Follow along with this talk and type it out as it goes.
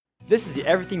This is the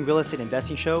Everything Real Estate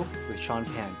Investing Show with Sean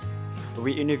Pan, where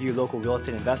we interview local real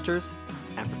estate investors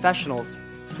and professionals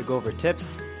to go over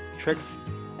tips, tricks,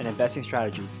 and investing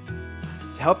strategies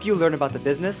to help you learn about the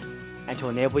business and to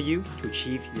enable you to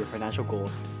achieve your financial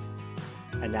goals.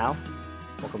 And now,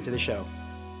 welcome to the show.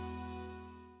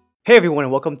 Hey everyone,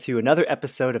 and welcome to another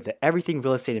episode of the Everything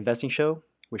Real Estate Investing Show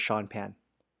with Sean Pan.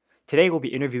 Today we'll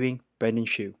be interviewing Brendan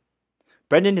Hsu.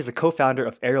 Brendan is the co-founder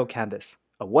of Aerial Canvas,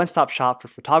 a one-stop shop for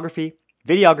photography,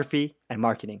 videography, and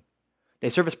marketing. They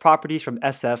service properties from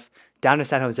SF down to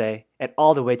San Jose and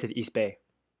all the way to the East Bay.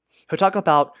 He'll talk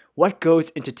about what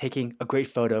goes into taking a great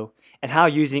photo and how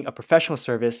using a professional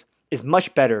service is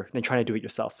much better than trying to do it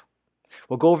yourself.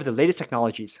 We'll go over the latest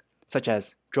technologies, such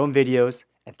as drone videos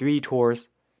and 3D tours,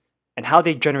 and how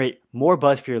they generate more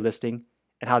buzz for your listing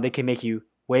and how they can make you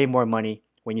way more money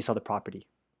when you sell the property.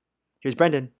 Here's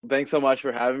Brendan. Thanks so much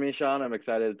for having me, Sean. I'm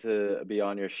excited to be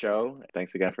on your show.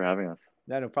 Thanks again for having us.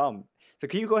 No problem. So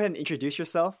can you go ahead and introduce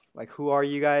yourself? Like, who are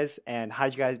you guys and how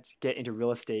did you guys get into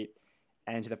real estate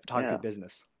and into the photography Yeah,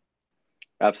 business?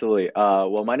 absolutely.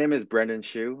 Well, my name is Brendan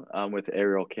Hsu. I'm with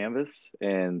Aerial Canvas,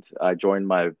 and I joined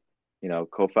my,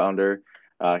 co-founder.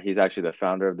 He's actually the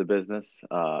founder of the business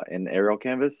in Aerial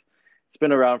Canvas. It's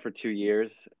been around for 2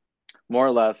 years. More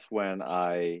or less, when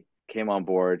I came on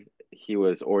board, he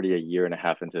was already a year and a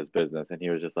half into his business, and he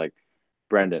was just like,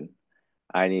 Brendan,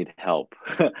 I need help.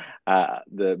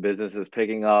 The business is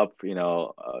picking up.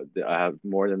 I have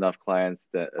more than enough clients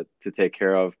to take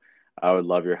care of. I would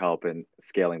love your help in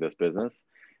scaling this business.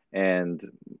 And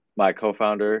my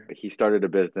co-founder, he started a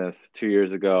business 2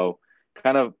 years ago,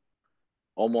 kind of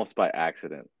almost by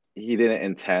accident. He didn't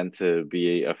intend to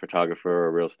be a photographer or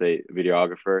a real estate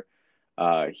videographer.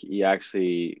 He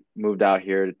actually moved out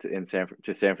here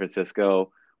to San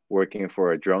Francisco, working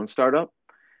for a drone startup,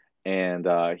 and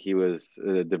he was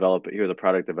a developer. He was a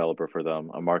product developer for them,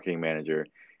 a marketing manager,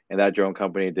 and that drone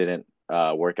company didn't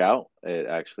work out. It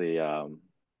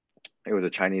was a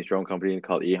Chinese drone company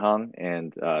called Ehang,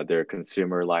 and their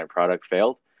consumer line product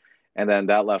failed, and then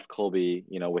that left Colby,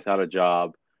 without a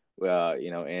job,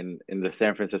 in the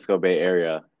San Francisco Bay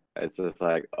Area. It's just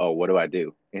like, oh, what do I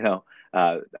do?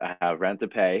 I have rent to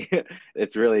pay.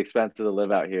 It's really expensive to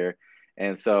live out here,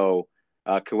 and so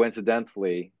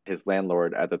coincidentally, his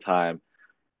landlord at the time,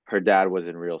 her dad was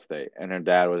in real estate, and her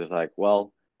dad was just like,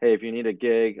 well, hey, if you need a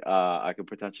gig, I could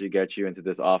potentially get you into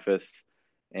this office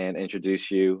and introduce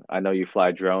you. I know you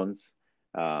fly drones,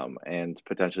 and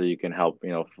potentially you can help,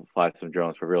 fly some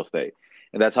drones for real estate.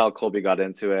 And that's how Colby got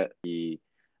into it. He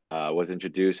was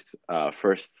introduced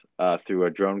first through a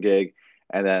drone gig,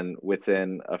 and then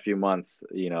within a few months,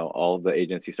 all the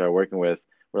agents he started working with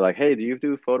were like, "Hey, do you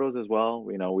do photos as well?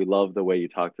 We love the way you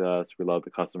talk to us. We love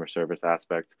the customer service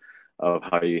aspect of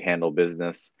how you handle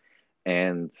business."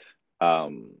 And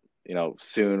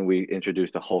soon we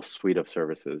introduced a whole suite of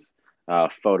services: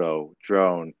 photo,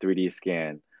 drone, 3D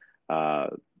scan, uh,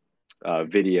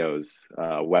 videos,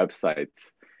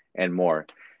 websites, and more.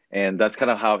 And that's kind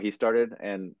of how he started.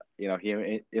 And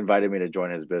he invited me to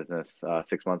join his business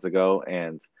 6 months ago,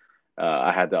 and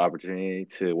I had the opportunity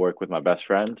to work with my best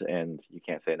friend, and you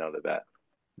can't say no to that.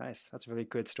 Nice. That's a really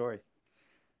good story.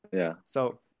 Yeah.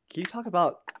 So can you talk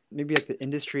about maybe like the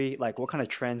industry, like what kind of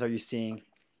trends are you seeing?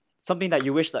 Something that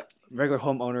you wish that regular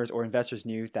homeowners or investors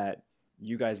knew that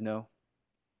you guys know?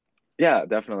 Yeah,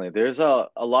 definitely. There's a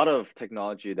lot of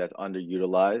technology that's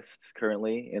underutilized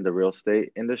currently in the real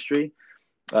estate industry.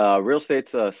 Real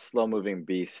estate's a slow-moving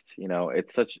beast.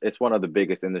 It's one of the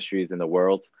biggest industries in the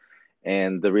world,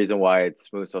 and the reason why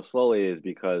it's moved so slowly is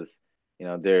because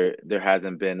there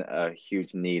hasn't been a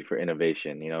huge need for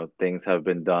innovation. Things have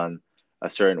been done a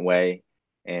certain way,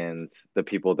 and the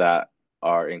people that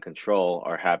are in control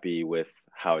are happy with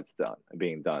how it's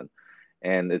being done.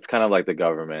 And it's kind of like the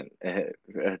government,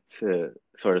 to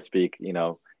sort of speak.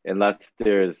 Unless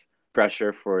there's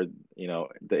pressure for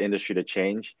the industry to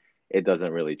change, it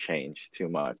doesn't really change too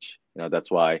much.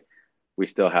 That's why we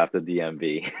still have the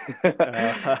DMV.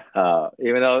 Uh,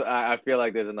 Even though I feel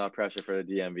like there's enough pressure for the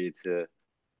DMV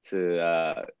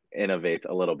to innovate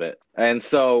a little bit. And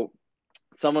so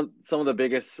some of the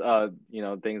biggest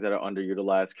things that are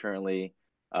underutilized currently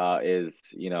is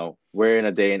we're in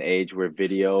a day and age where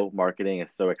video marketing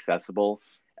is so accessible.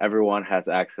 Everyone has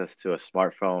access to a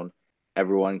smartphone.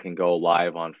 Everyone can go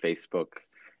live on Facebook.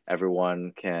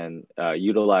 Everyone can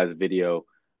utilize video,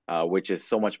 which is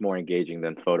so much more engaging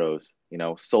than photos.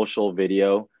 Social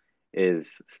video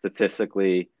is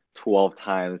statistically 12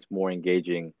 times more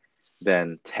engaging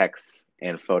than text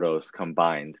and photos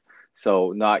combined.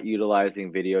 So not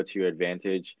utilizing video to your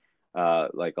advantage,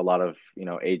 like a lot of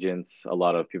agents, a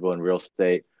lot of people in real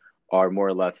estate are more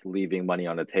or less leaving money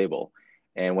on the table.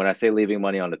 And when I say leaving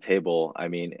money on the table, I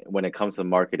mean when it comes to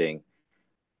marketing,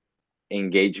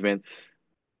 engagements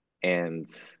and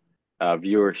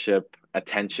viewership,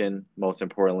 attention, most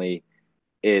importantly,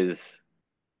 is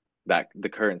that the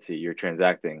currency you're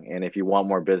transacting. And if you want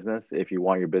more business, if you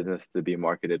want your business to be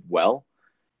marketed well,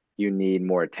 you need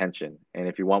more attention. And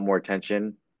if you want more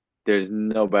attention, there's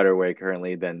no better way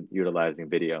currently than utilizing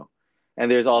video. And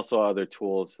there's also other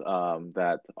tools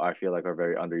that I feel like are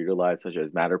very underutilized, such as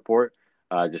Matterport,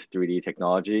 just 3D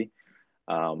technology.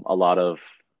 A lot of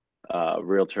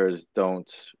realtors don't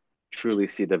truly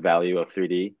see the value of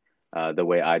 3D the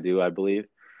way I do, I believe.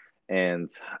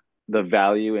 And the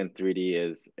value in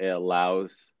 3D is it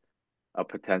allows a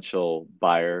potential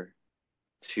buyer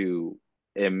to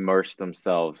immerse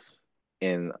themselves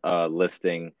in a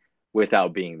listing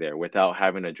without being there, without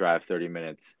having to drive 30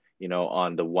 minutes,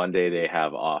 on the one day they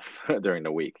have off during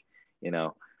the week. You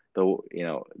know,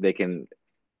 they can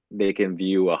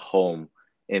view a home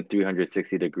in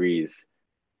 360 degrees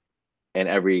in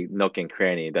every nook and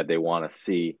cranny that they want to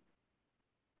see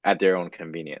at their own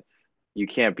convenience. You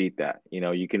can't beat that.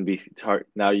 You can be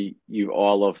now you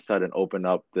all of a sudden open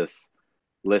up this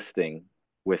listing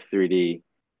with 3D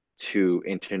to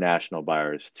international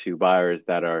buyers, to buyers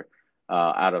that are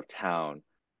out of town,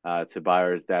 to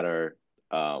buyers that are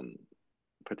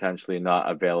potentially not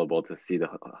available to see the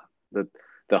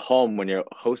the home when you're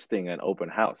hosting an open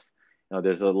house.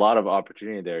 There's a lot of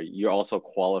opportunity there. You're also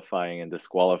qualifying and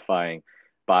disqualifying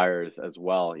buyers as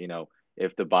well.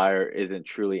 If the buyer isn't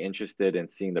truly interested in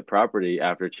seeing the property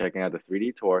after checking out the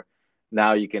 3D tour,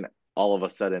 now you can all of a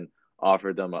sudden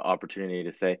offer them an opportunity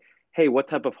to say, hey, what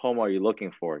type of home are you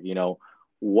looking for?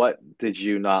 What did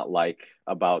you not like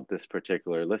about this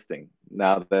particular listing?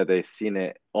 Now that they've seen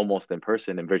it almost in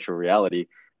person in virtual reality,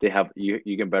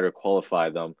 you can better qualify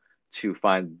them to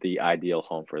find the ideal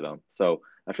home for them. So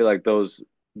I feel like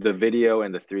the video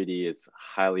and the 3D is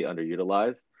highly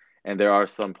underutilized, and there are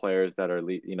some players that are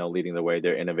leading the way.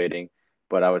 They're innovating,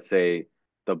 but I would say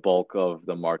the bulk of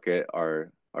the market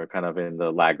are kind of in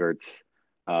the laggards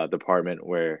department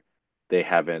where they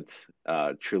haven't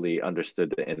truly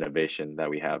understood the innovation that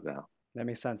we have now. That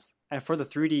makes sense. And for the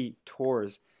 3D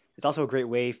tours, it's also a great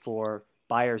way for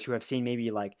buyers who have seen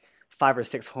maybe like 5 or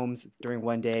 6 homes during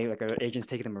one day, like an agent's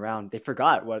taking them around. They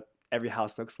forgot what every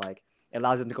house looks like. It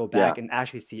allows them to go Yeah, back and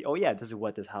actually see, oh yeah, this is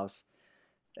what this house,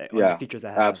 on the yeah, features it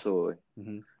has. absolutely.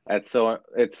 Hmm. It's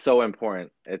so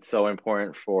important. It's so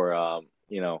important for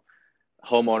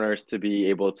homeowners to be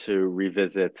able to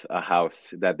revisit a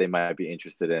house that they might be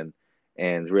interested in,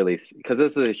 and really, because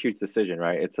this is a huge decision,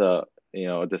 right? It's a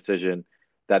decision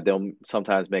that they'll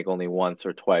sometimes make only once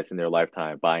or twice in their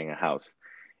lifetime, buying a house.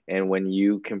 And when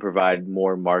you can provide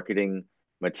more marketing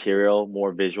material,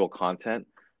 more visual content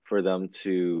for them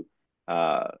to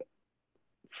uh,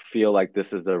 feel like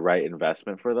this is the right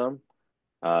investment for them,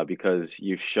 because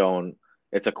you've shown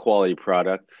it's a quality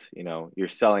product. You're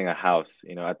selling a house.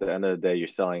 At the end of the day, you're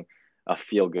selling a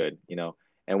feel good.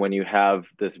 And when you have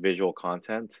this visual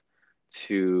content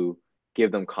to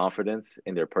give them confidence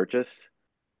in their purchase,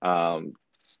 um,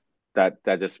 that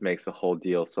just makes the whole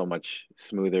deal so much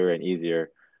smoother and easier,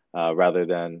 rather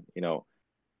than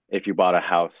if you bought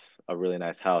a really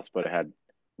nice house, but it had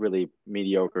really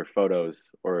mediocre photos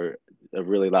or a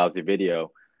really lousy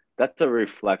video. That's a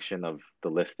reflection of the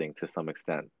listing to some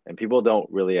extent. And people don't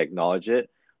really acknowledge it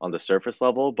on the surface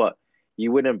level, but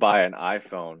you wouldn't buy an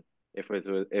iPhone if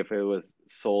it was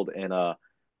sold in a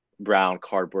brown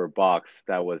cardboard box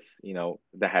that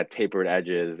had tapered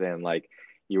edges, and like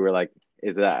you were like,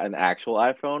 is that an actual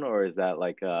iPhone, or is that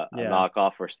like a Yeah,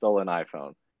 knockoff or stolen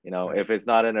iPhone? right. If it's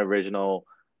not an original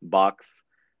box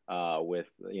with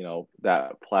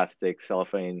that plastic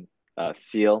cellophane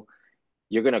seal,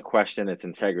 you're going to question its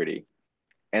integrity.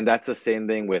 And that's the same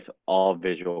thing with all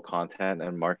visual content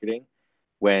and marketing.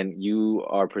 When you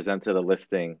are presented a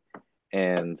listing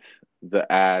and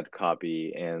the ad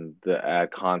copy and the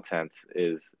ad content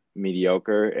is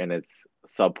mediocre and it's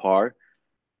subpar,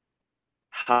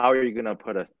 how are you going to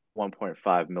put a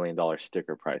 $1.5 million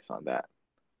sticker price on that?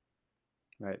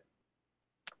 Right.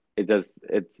 It does.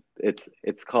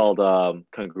 It's called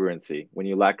congruency. When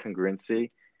you lack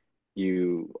congruency,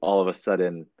 you all of a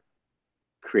sudden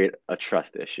create a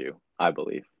trust issue, I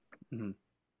believe. Hmm.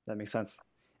 That makes sense.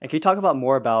 And can you talk about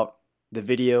more about the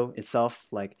video itself?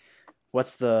 Like,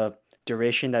 what's the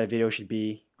duration that a video should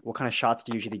be? What kind of shots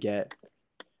do you usually get?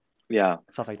 Yeah.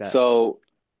 Stuff like that. So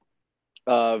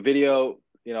video,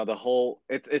 the whole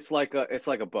it's like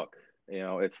a book.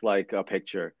 It's like a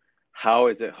picture. How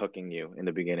is it hooking you in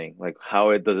the beginning? Like, how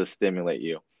it does it stimulate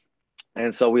you?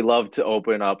 And so we love to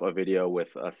open up a video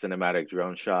with a cinematic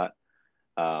drone shot,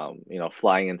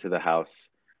 flying into the house,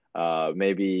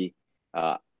 maybe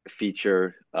uh,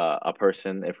 feature a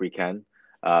person if we can,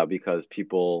 because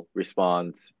people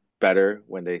respond better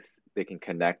when they can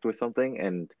connect with something,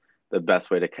 and the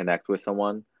best way to connect with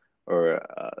someone or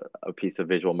a piece of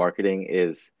visual marketing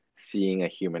is seeing a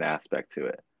human aspect to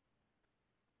it.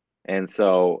 And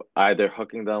so either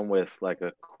hooking them with like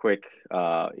a quick,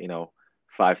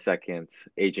 5 second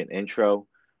agent intro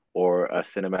or a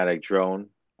cinematic drone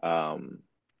um,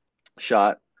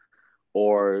 shot,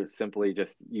 or simply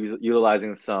just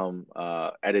utilizing some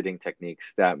editing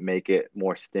techniques that make it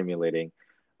more stimulating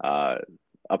uh,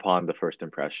 upon the first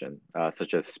impression,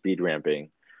 such as speed ramping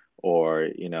or,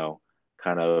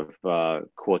 kind of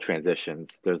cool transitions.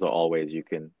 There's all ways you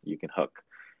can hook.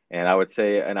 And I would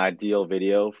say an ideal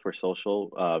video for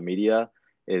social media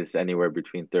is anywhere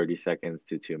between 30 seconds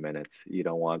to 2 minutes. You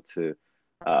don't want to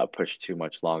push too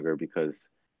much longer because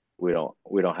we don't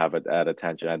have that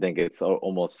attention. I think it's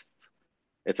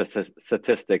a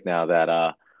statistic now that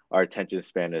our attention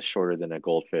span is shorter than a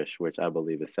goldfish, which I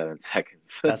believe is 7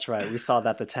 seconds. That's right. We saw that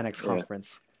at the 10X Yeah,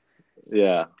 conference,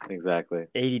 yeah, exactly.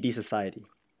 ADD Society.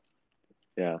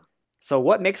 Yeah, So,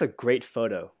 what makes a great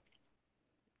photo?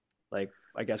 Like,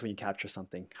 I guess when you capture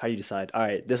something, how do you decide, all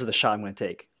right, this is the shot I'm going to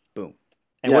take? Boom.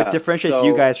 And what yeah. differentiates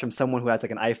you So guys from someone who has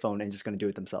like an iPhone and just going to do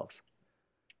it themselves?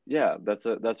 yeah, that's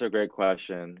a great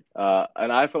question. An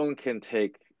iPhone can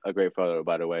take a great photo,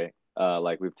 by the way.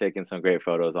 Like we've taken some great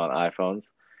photos on iPhones,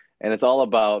 and it's all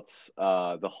about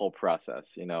the whole process.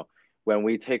 When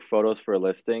we take photos for a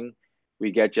listing,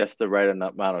 we get just the right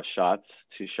amount of shots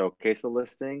to showcase the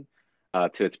listing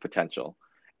to its potential.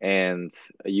 And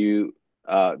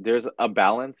there's a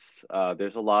balance.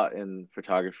 There's a lot in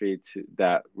photography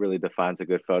that really defines a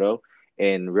good photo.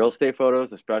 In real estate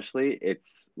photos, especially,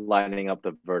 it's lining up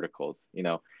the verticals.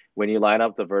 When you line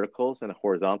up the verticals and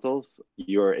horizontals,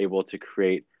 you're able to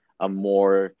create a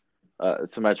more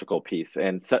symmetrical piece.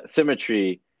 And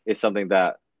symmetry is something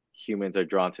that humans are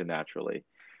drawn to naturally.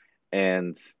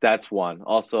 And that's one.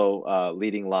 Also,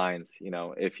 leading lines.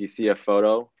 If you see a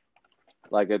photo,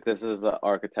 like if this is an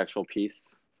architectural piece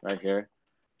right here,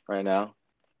 right now.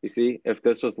 You see, if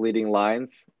this was leading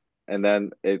lines and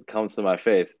then it comes to my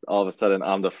face, all of a sudden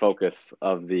I'm the focus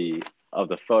of the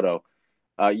photo.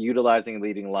 Utilizing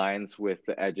leading lines with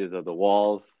the edges of the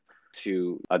walls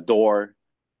to a door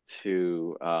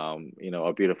to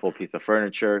a beautiful piece of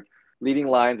furniture. Leading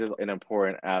lines is an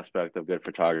important aspect of good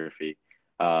photography,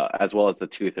 as well as the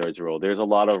two-thirds rule. There's a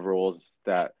lot of rules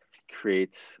that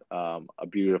create a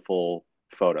beautiful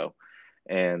photo,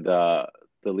 and the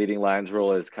leading lines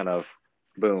rule is kind of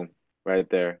boom right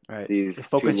there. Right. These They two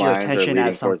focus your lines are attention at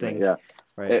leading towards me. something. Yeah,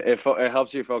 Right. it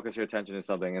helps you focus your attention to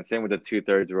something, and same with the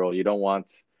two-thirds rule. You don't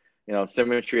want,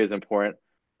 symmetry is important,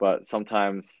 but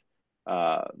sometimes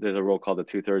there's a rule called the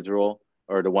two-thirds rule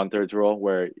or the one-thirds rule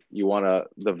where you want to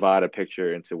divide a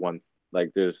picture into one.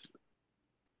 Like there's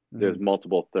Mhm.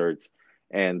 multiple thirds,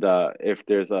 and if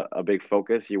there's a big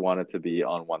focus, you want it to be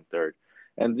on one third.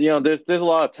 And there's a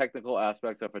lot of technical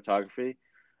aspects of photography,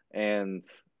 and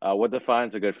what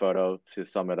defines a good photo, to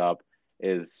sum it up,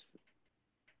 is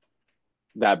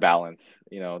that balance,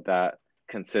 that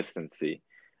consistency.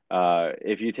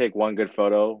 If you take one good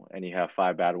photo and you have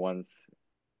five bad ones,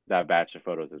 that batch of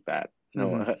photos is bad.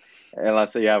 Mhm. No,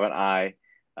 unless you have an eye,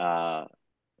 uh,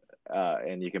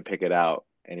 and you can pick it out,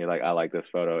 and you're like, I like this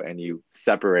photo, and you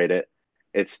separate it,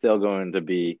 it's still going to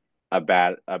be a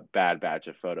bad batch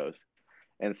of photos.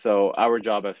 And so our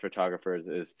job as photographers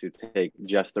is to take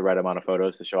just the right amount of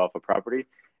photos to show off a property,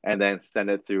 and then send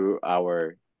it through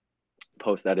our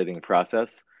post editing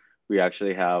process. We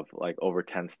actually have like over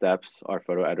 10 steps our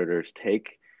photo editors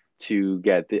take to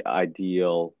get the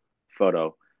ideal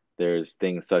photo. There's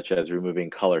things such as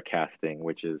removing color casting,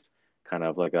 which is kind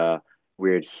of like a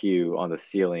weird hue on the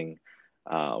ceiling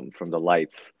from the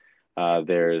lights.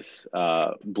 There's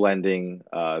blending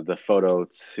the photo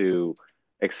to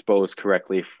expose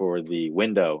correctly for the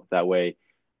window. That way,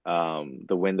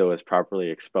 the window is properly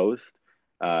exposed,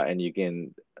 and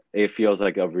it feels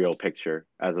like a real picture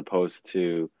as opposed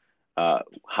to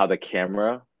how the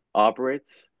camera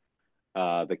operates.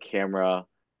 The camera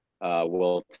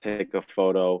will take a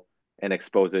photo and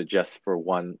expose it just for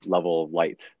one level of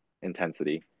light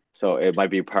intensity. So it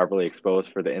might be properly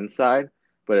exposed for the inside,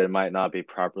 but it might not be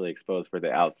properly exposed for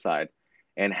the outside.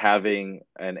 And having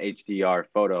an HDR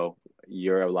photo,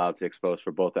 you're allowed to expose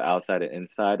for both the outside and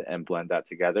inside and blend that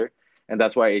together. And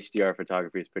that's why HDR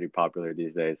photography is pretty popular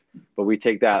these days. But we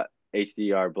take that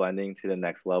HDR blending to the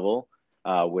next level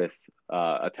with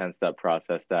a 10-step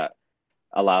process that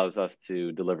allows us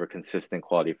to deliver consistent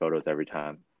quality photos every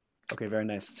time. Okay, very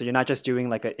nice. So you're not just doing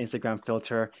like an Instagram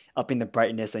filter, upping the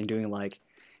brightness and doing like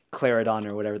Claridon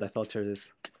or whatever that filter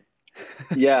is.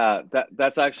 Yeah,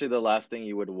 that's actually the last thing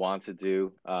you would want to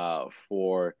do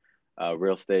for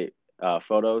real estate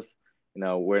photos. You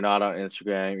know, we're not on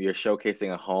Instagram. You're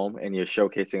showcasing a home, and you're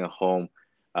showcasing a home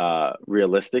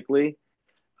realistically,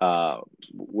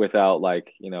 without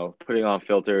like, putting on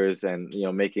filters and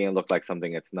making it look like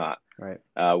something it's not. Right.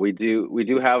 We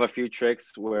do have a few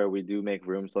tricks where we do make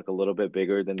rooms look a little bit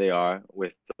bigger than they are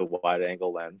with the wide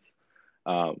angle lens.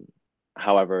 Um,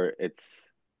 However,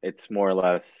 it's more or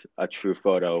less a true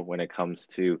photo when it comes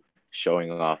to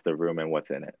showing off the room and what's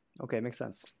in it. Okay, makes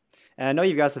sense. And I know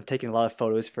you guys have taken a lot of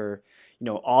photos for,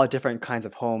 all different kinds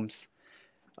of homes.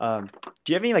 Do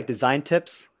you have any like design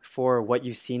tips for what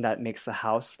you've seen that makes a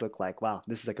house look like, wow,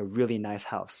 this is like a really nice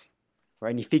house? Or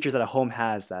any features that a home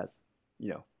has that,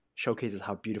 showcases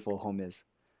how beautiful a home is?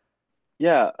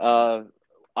 Yeah,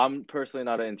 I'm personally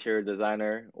not an interior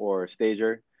designer or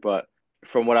stager, but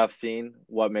from what I've seen,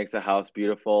 what makes a house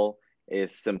beautiful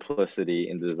is simplicity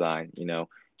in design.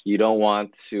 You don't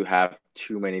want to have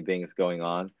too many things going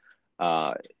on.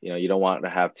 You don't want to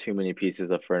have too many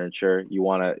pieces of furniture. You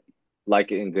want to,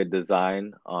 like in good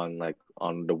design on like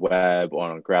on the web or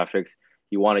on graphics,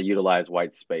 you want to utilize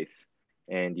white space,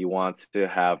 and you want to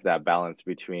have that balance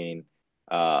between,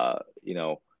 uh, you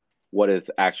know, what is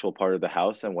actual part of the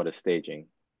house and what is staging.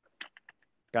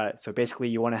 Got it. So basically,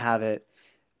 you want to have it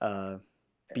uh,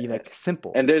 be like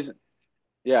simple. And there's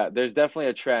definitely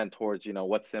a trend towards,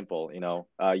 what's simple,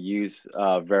 use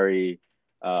very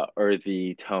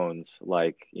earthy tones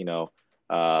like,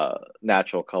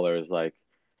 natural colors like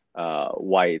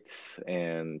whites,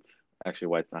 and actually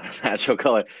white's not a natural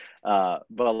color,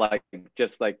 but like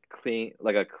just like clean,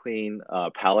 like a clean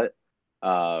palette,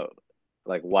 uh,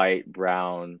 like white,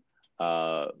 brown,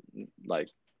 uh, like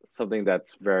something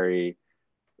that's very,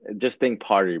 just think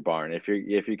Pottery Barn. If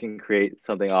you can create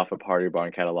something off a Pottery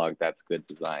Barn catalog, that's good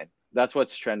design. That's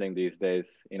what's trending these days.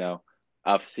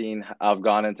 I've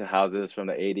gone into houses from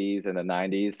the 80s and the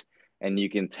 90s, and you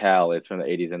can tell it's from the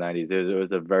 80s and 90s. There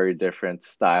was a very different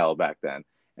style back then.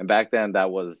 And back then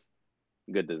that was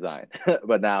good design.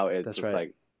 But now it's That's just right.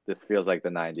 like this feels like the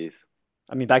 90s.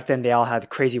 I mean, back then they all had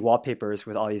crazy wallpapers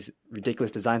with all these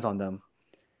ridiculous designs on them,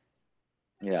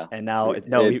 Yeah. and now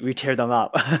no, we It's tear them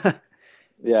up.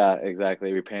 yeah,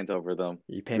 exactly. We paint over them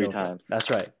You paint three over it. times. That's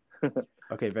right.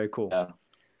 Okay, very cool. Yeah.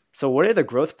 So, what are the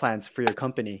growth plans for your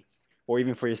company, or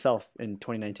even for yourself in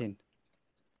 2019?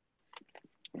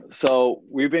 So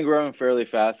we've been growing fairly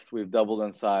fast. We've doubled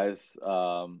in size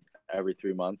every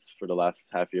 3 months for the last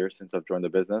half year since I've joined the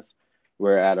business.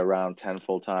 We're at around 10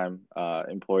 full-time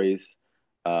employees.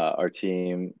 Our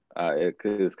team it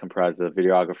is comprised of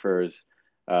videographers,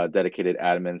 dedicated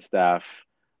admin staff,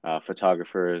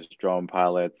 photographers, drone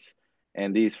pilots,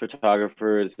 and these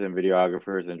photographers and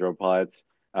videographers and drone pilots,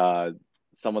 uh,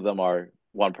 some of them are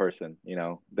one person.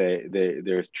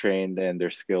 They're trained and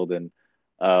they're skilled in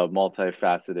a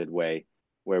multifaceted way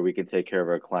where we can take care of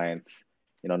our clients,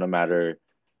 no matter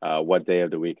what day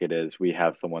of the week it is. We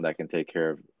have someone that can take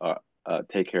care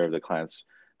of the clients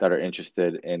that are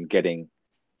interested in getting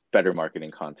better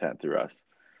marketing content through us.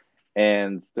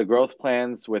 And the growth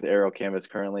plans with Aero Canvas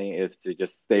currently is to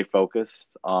just stay focused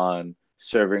on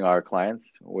serving our clients,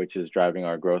 which is driving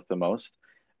our growth the most.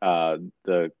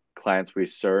 The clients we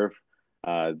serve,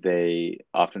 they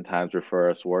oftentimes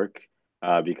refer us work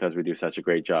because we do such a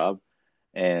great job.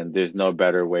 And there's no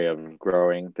better way of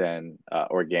growing than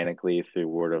organically through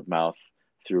word of mouth,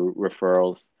 through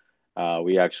referrals.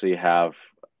 We actually have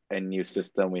a new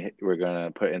system we're going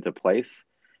to put into place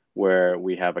where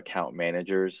we have account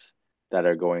managers that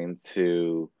are going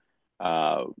to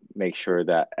uh, make sure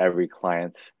that every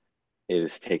client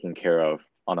is taken care of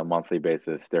on a monthly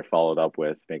basis. They're followed up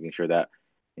with, making sure that,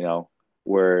 you know,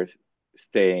 we're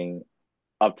staying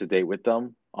up to date with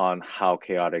them on how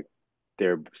chaotic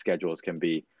their schedules can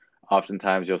be.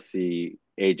 Oftentimes, you'll see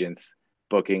agents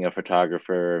booking a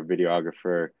photographer,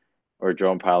 videographer, or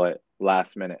drone pilot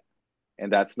last minute,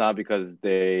 and that's not because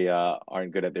they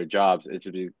aren't good at their jobs.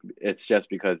 It's just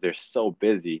because they're so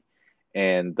busy,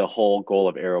 and the whole goal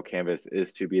of Aero Canvas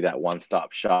is to be that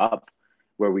one-stop shop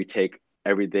where we take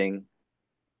everything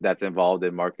that's involved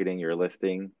in marketing your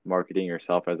listing, marketing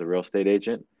yourself as a real estate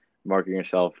agent, marketing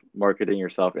yourself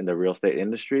in the real estate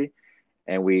industry,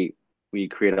 and we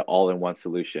create an all-in-one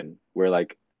solution. We're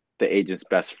like the agent's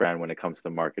best friend when it comes to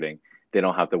marketing. They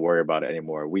don't have to worry about it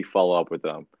anymore. We follow up with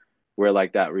them. We're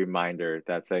like that reminder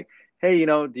that's like, hey,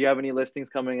 do you have any listings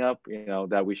coming up,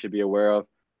 that we should be aware of?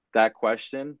 That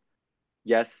question,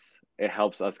 yes, it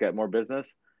helps us get more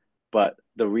business. But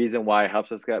the reason why it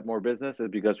helps us get more business is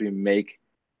because we make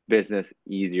business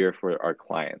easier for our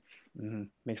clients.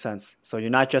 Makes sense. So you're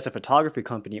not just a photography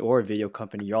company or a video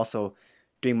company, you're also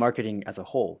doing marketing as a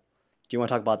whole. Do you want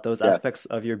to talk about those Yes. aspects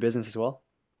of your business as well?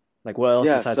 Like what else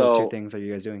Yeah, besides those two so things are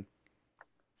you guys doing?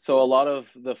 a lot of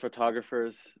the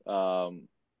photographers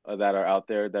that are out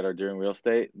there that are doing real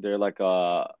estate, they're like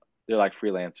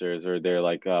freelancers, or they're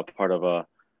like part of a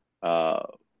uh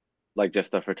like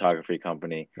just a photography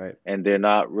company, Right. and they're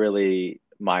not really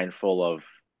mindful of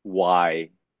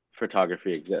why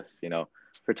photography exists.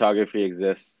 Photography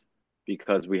exists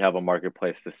because we have a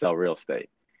marketplace to sell real estate,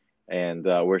 and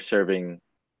we're serving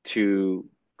two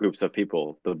groups of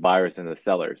people: the buyers and the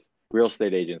sellers. Real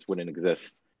estate agents wouldn't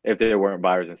exist if there weren't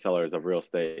buyers and sellers of real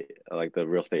estate, like the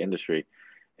real estate industry.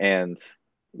 And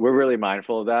we're really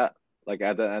mindful of that. Like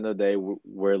at the end of the day,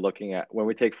 we're looking at, when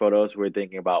we take photos, we're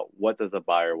thinking about what does a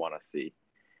buyer want to see.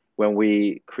 When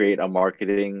we create a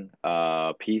marketing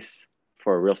piece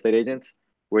for real estate agents,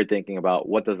 we're thinking about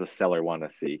what does the seller want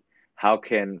to see. How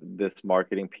can this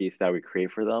marketing piece that we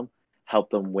create for them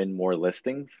help them win more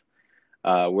listings?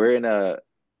 We're in a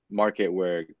market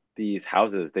where these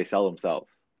houses, they sell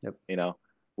themselves. Yep. You know,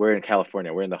 we're in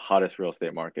California. We're in the hottest real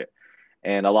estate market.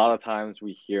 And a lot of times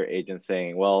we hear agents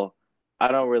saying, "Well,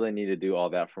 I don't really need to do all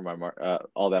that for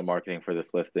all that marketing for this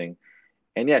listing."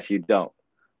 And yes, you don't.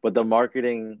 But the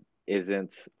marketing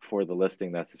isn't for the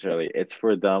listing necessarily. It's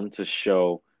for them to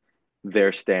show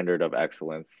their standard of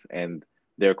excellence and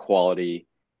their quality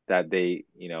that they,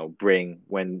 bring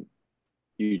when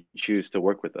you choose to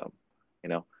work with them. You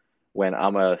know, when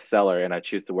I'm a seller and I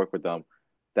choose to work with them,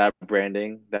 that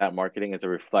branding, that marketing is a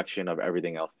reflection of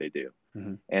everything else they do.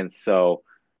 Hmm. And so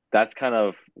that's kind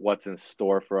of what's in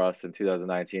store for us in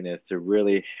 2019, is to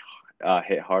really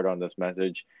hit hard on this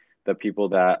message. The people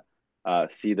that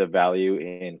see the value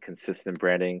in consistent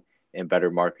branding and better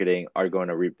marketing are going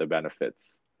to reap the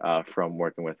benefits from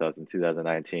working with us in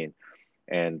 2019.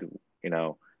 And you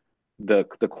know, the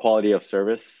quality of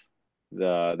service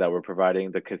that we're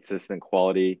providing, the consistent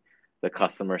quality, the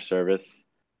customer service,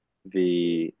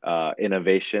 the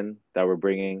innovation that we're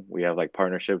bringing. We have like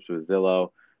partnerships with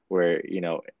Zillow, where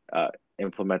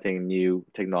implementing new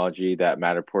technology that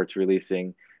Matterport's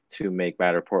releasing to make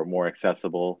Matterport more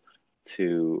accessible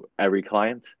to every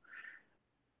client.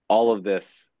 All of this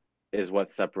is what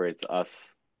separates us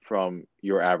from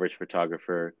your average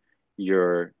photographer,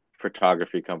 your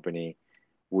photography company.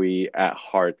 We at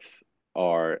heart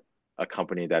are a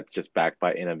company that's just backed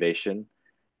by innovation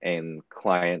and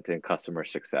client and customer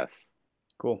success.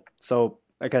 Cool. So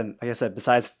again, like I said,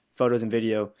 besides photos and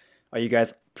video, are you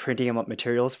guys printing them up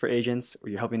materials for agents, or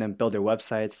you're helping them build their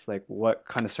websites? Like what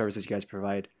kind of services you guys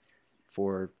provide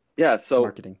for Yeah, so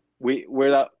marketing?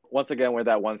 we're that, once again, we're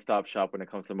that one-stop shop when it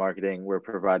comes to marketing. We're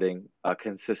providing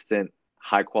consistent,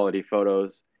 high-quality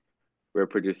photos. We're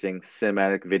producing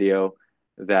cinematic video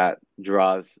that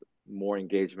draws more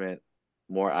engagement,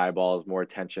 more eyeballs, more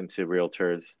attention to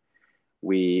realtors.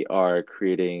 We are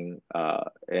creating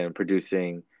and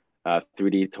producing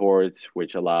 3D tours,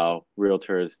 which allow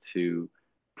realtors to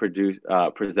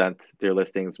present their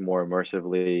listings more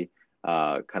immersively,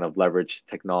 kind of leverage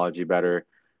technology better.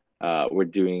 We're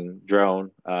doing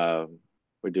drone.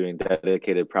 We're doing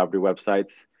dedicated property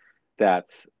websites that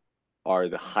are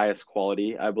the highest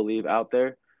quality, I believe, out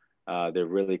there. They're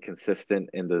really consistent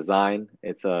in design.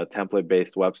 It's a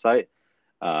template-based website,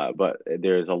 but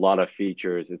there's a lot of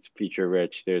features. It's feature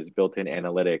rich. There's built-in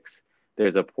analytics.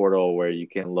 There's a portal where you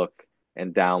can look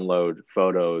and download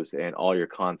photos and all your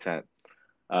content.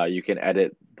 You can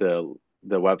edit the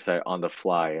website on the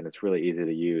fly, and it's really easy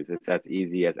to use. It's as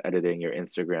easy as editing your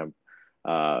Instagram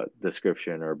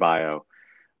description or bio.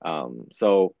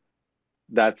 So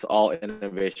that's all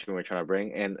innovation we're trying to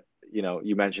bring. And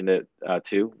you mentioned it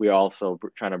too. We're also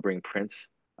trying to bring prints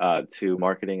to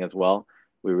marketing as well.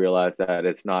 We realize that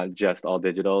it's not just all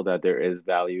digital, that there is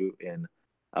value in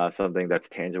something that's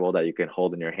tangible that you can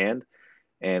hold in your hand.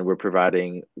 And we're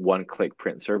providing one-click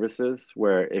print services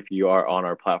where if you are on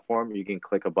our platform, you can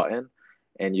click a button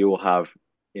and you will have,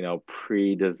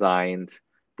 pre-designed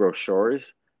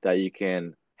brochures that you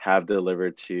can have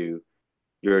delivered to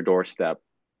your doorstep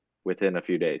within a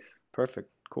few days. Perfect.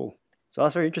 Cool. So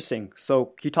that's very interesting. So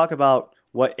can you talk about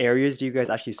what areas do you guys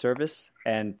actually service,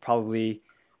 and probably,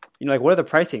 like what are the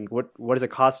pricing? What does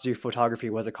it cost to do photography?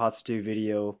 What does it cost to do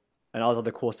video? And all the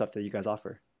other cool stuff that you guys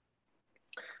offer.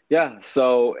 Yeah,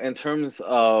 so in terms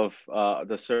of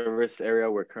the service area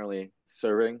we're currently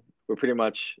serving, we're pretty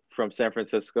much from San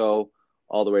Francisco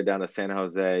all the way down to San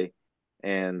Jose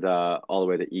and all the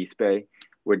way to East Bay.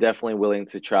 we're definitely willing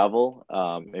to travel.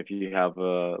 If you have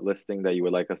a listing that you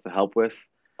would like us to help with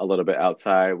a little bit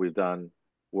outside, we've done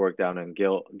work down in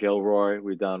Gilroy,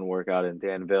 we've done work out in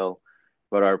Danville,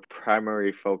 but our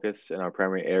primary focus and our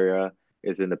primary area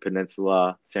is in the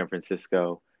Peninsula, San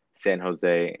Francisco, San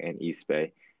Jose, and East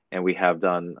Bay. And we have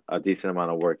done a decent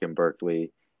amount of work in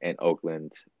Berkeley and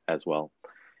Oakland as well.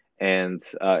 And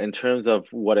in terms of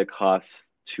what it costs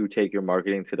to take your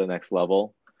marketing to the next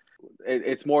level,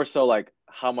 it's more so like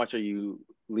how much are you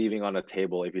leaving on the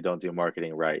table if you don't do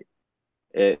marketing right?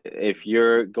 If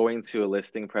you're going to a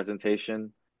listing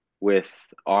presentation with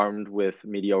armed with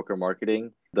mediocre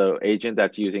marketing, the agent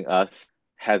that's using us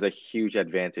has a huge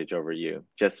advantage over you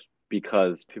just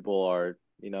because people are,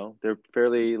 they're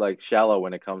fairly like shallow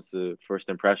when it comes to first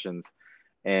impressions.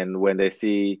 And when they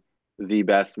see the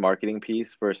best marketing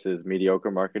piece versus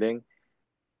mediocre marketing,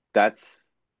 that's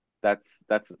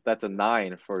that's a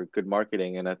nine for good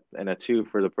marketing and a two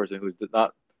for the person who's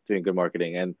not doing good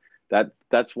marketing. And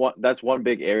that's one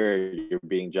big area you're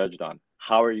being judged on.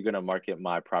 How are you going to market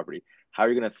my property? How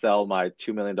are you going to sell my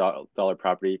 $2 million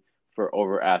property for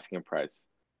over asking price?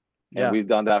 And Yeah. we've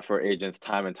done that for agents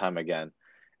time and time again.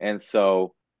 And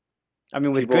so I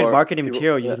mean, with people good are marketing people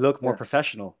material, you yeah, look more yeah.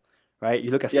 professional, right?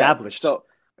 You look Yeah. established. So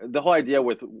the whole idea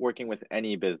with working with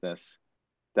any business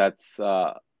that's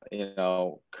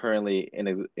currently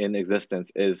in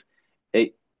existence is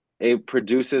it it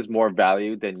produces more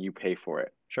value than you pay for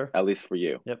it, Sure. at least for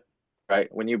you, Yep.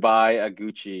 right? When you buy a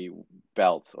Gucci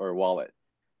belt or wallet,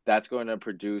 that's going to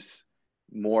produce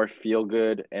more feel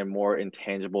good and more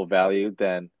intangible value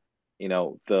than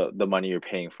the money you're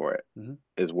paying for it Hmm.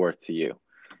 is worth to you.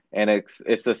 And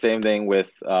it's the same thing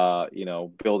with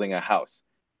building a house.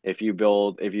 If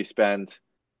you spend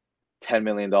 $10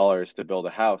 million to build a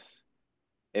house,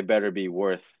 it better be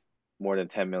worth more than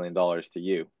 $10 million to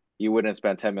you. You wouldn't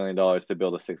spend $10 million to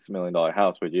build a $6 million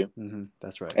house, would you?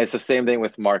 That's right. It's the same thing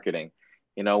with marketing.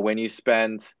 When you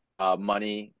spend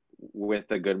money with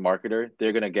a good marketer,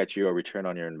 they're going to get you a return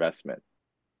on your investment.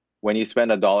 When you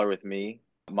spend $1 with me,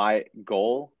 my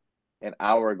goal and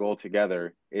our goal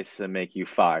together is to make you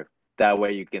five. That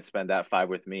way you can spend that five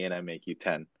with me and I make you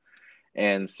 10.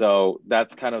 And so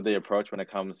that's kind of the approach when it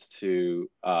comes to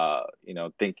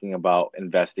thinking about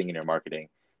investing in your marketing.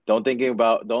 Don't think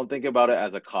about it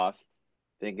as a cost.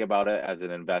 Think about it as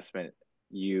an investment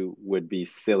you would be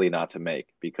silly not to make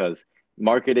because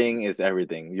marketing is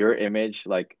everything. Your image,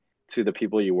 like to the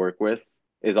people you work with,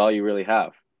 is all you really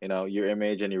have. Your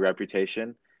image and your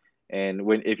reputation. And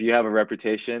if you have a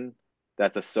reputation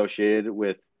that's associated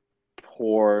with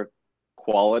poor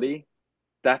quality,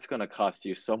 that's going to cost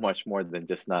you so much more than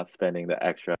just not spending the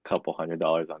extra couple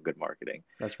 $100 on good marketing.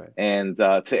 That's right. And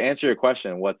to answer your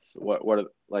question, what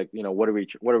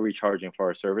are we charging for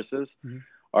our services? Hmm.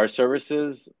 Our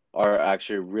services are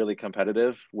actually really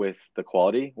competitive with the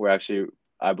quality. We're actually,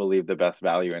 I believe, the best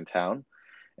value in town.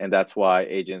 And that's why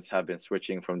agents have been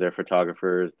switching from their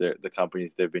photographers, the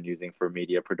companies they've been using for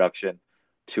media production,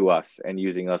 to us and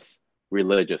using us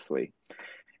religiously.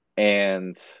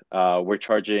 And we're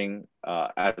charging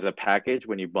as a package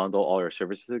when you bundle all our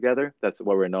services together. That's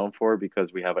what we're known for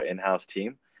because we have an in-house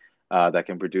team that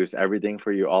can produce everything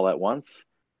for you all at once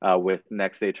with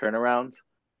next day turnaround.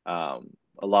 A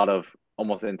lot of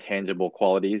almost intangible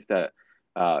qualities that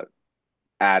uh,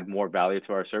 add more value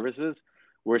to our services.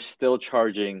 We're still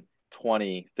charging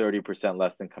 20-30%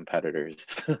 less than competitors.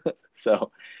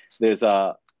 So there's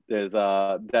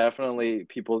definitely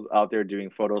people out there doing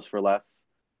photos for less,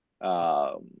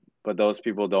 but those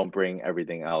people don't bring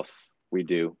everything else we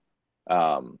do.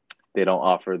 Um, they don't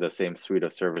offer the same suite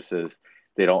of services.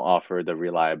 They don't offer the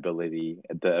reliability,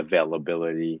 the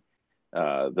availability,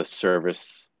 the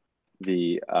service,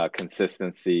 the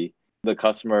consistency, the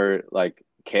customer like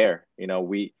care.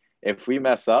 If we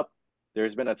mess up,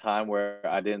 there's been a time where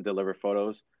I didn't deliver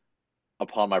photos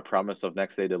upon my promise of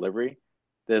next day delivery.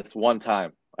 This one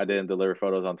time I didn't deliver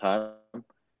photos on time,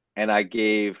 and I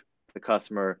gave the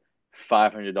customer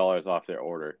 $500 off their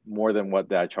order, more than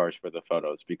what I charged for the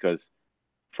photos. Because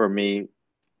for me,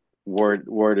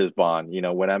 word is bond.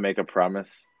 When I make a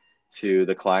promise to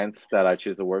the clients that I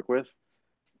choose to work with,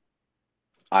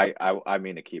 I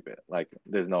mean to keep it. Like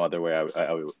there's no other way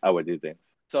I would do things.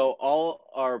 So all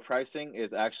our pricing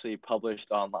is actually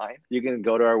published online. You can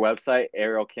go to our website,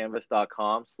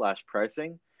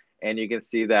 arielcanvas.com/pricing, and you can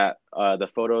see that the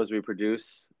photos we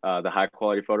produce, the high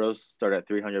quality photos start at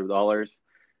 $300.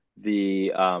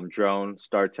 The drone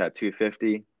starts at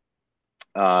 250.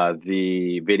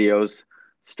 The videos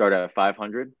start at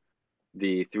 500.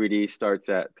 The 3D starts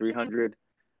at 300.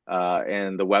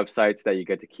 And the websites that you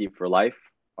get to keep for life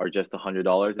are just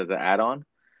 $100 as an add-on.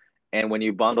 And when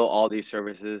you bundle all these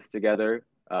services together,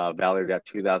 valued at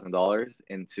 $2,000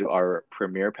 into our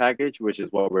premier package, which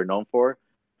is what we're known for,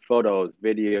 photos,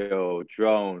 video,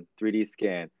 drone, 3D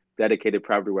scan, dedicated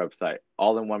property website,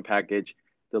 all in one package,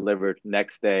 delivered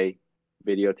next day.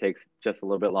 Video takes just a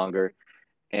little bit longer,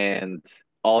 and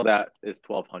all that is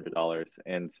 $1,200,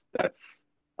 and that's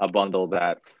a bundle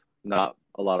that not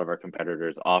a lot of our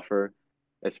competitors offer,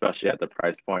 especially at the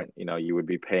price point. You would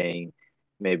be paying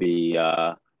maybe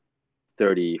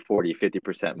 30, 40,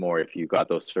 50% more if you got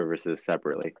those services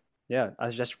separately. Yeah,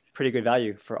 that's just pretty good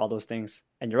value for all those things.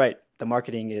 And you're right, the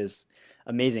marketing is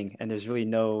amazing, and there's really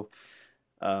no,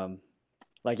 um,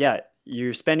 like, yeah,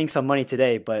 you're spending some money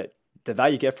today, but the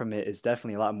value you get from it is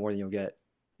definitely a lot more than you'll get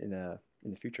in the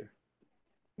future.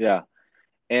 Yeah.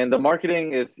 And the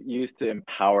marketing is used to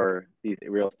empower these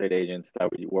real estate agents that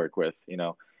we work with.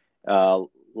 A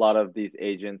lot of these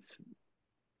agents,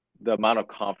 the amount of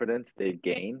confidence they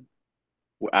gain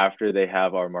after they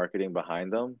have our marketing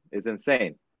behind them is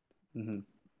insane. Hmm.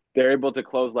 They're able to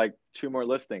close like two more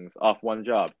listings off one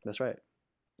job. That's right.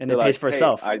 And They're it pays like, for hey,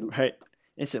 itself, right?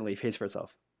 Instantly pays for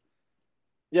itself.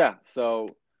 yeah,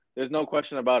 so there's no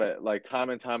question about it. Like time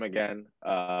and time again,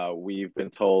 we've been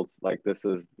told like this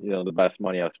is, the best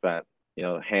money I've spent.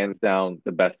 Hands down,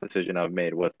 the best decision I've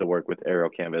made was to work with Aerial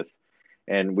Canvas.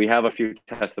 And we have a few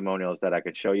testimonials that I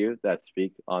could show you that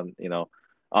speak on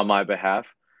my behalf.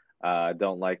 I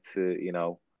don't like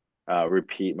to,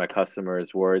 repeat my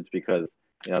customers' words because,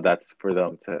 that's for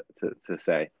them to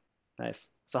say. Nice.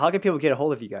 So how can people get a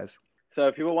hold of you guys? So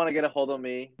if people want to get a hold of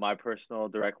me, my personal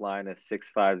direct line is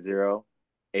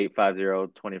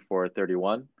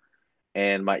 650-850-2431.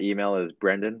 And my email is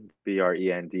Brendan,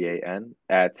 Brendan,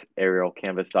 at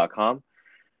aerialcanvas.com.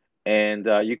 And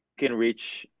you can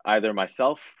reach either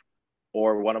myself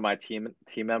or one of my team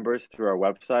members through our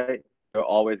website. You'll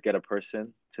always get a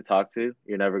person to talk to.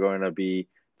 You're never going to be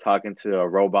talking to a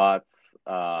robot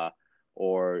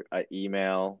or an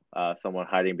email, someone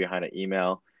hiding behind an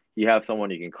email. You have someone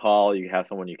you can call, you have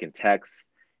someone you can text,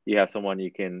 you have someone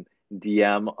you can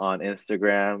DM on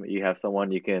Instagram, you have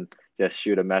someone you can just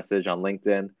shoot a message on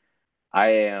LinkedIn. I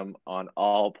am on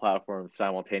all platforms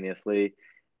simultaneously.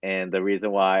 And the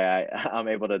reason why I'm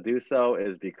able to do so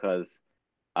is because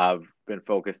I've been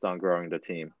focused on growing the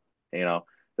team. The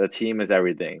team is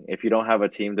everything. If you don't have a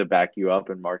team to back you up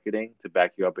in marketing, to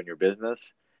back you up in your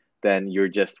business, then you're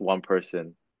just one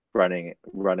person running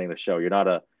the show. You're not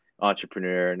a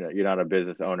entrepreneur, and you're not a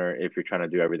business owner if you're trying to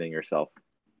do everything yourself.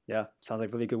 Yeah, sounds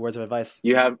like really good words of advice.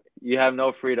 You have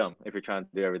no freedom if you're trying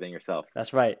to do everything yourself.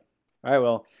 That's right. All right,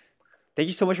 well, thank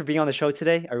you so much for being on the show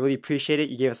today. I really appreciate it.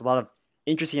 You gave us a lot of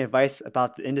interesting advice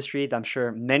about the industry that I'm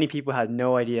sure many people had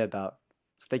no idea about.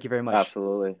 So thank you very much.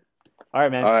 Absolutely. All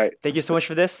right, man. All right. Thank you so much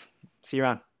for this. See you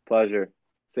around. Pleasure.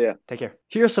 See ya. Take care.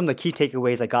 Here are some of the key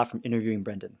takeaways I got from interviewing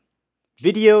Brendan.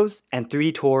 Videos and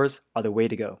 3D tours are the way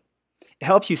to go. It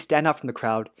helps you stand out from the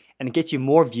crowd and it gets you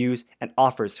more views and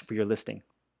offers for your listing.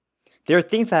 There are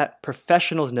things that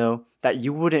professionals know that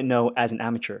you wouldn't know as an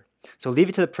amateur, so leave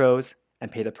it to the pros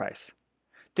and pay the price.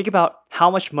 Think about how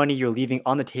much money you're leaving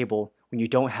on the table when you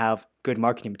don't have good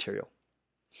marketing material.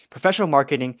 Professional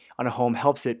marketing on a home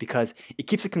helps it because it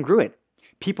keeps it congruent.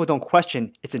 People don't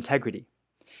question its integrity.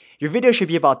 Your video should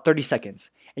be about 30 seconds,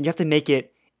 and you have to make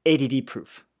it ADD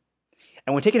proof.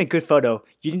 And when taking a good photo,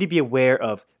 you need to be aware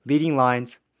of leading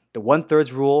lines, the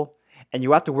 1/3 rule, and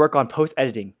you have to work on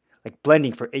post-editing, like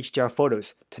blending for HDR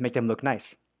photos to make them look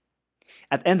nice.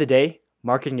 At the end of the day,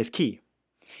 marketing is key.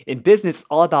 In business, it's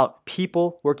all about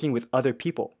people working with other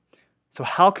people. So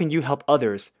how can you help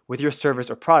others with your service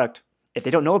or product if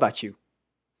they don't know about you?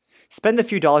 Spend a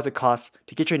few dollars it costs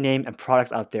to get your name and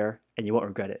products out there, and you won't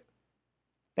regret it.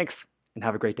 Thanks, and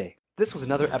have a great day. This was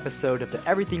another episode of the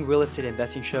Everything Real Estate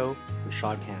Investing Show with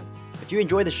Sean Pan. If you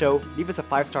enjoyed the show, leave us a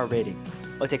 5-star rating.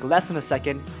 It'll take less than a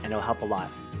second, and it'll help a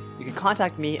lot. You can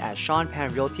contact me at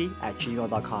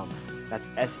seanpanrealty@gmail.com. That's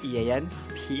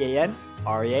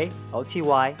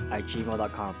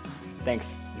SeanPanRealty@gmail.com.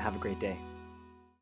 Thanks, and have a great day.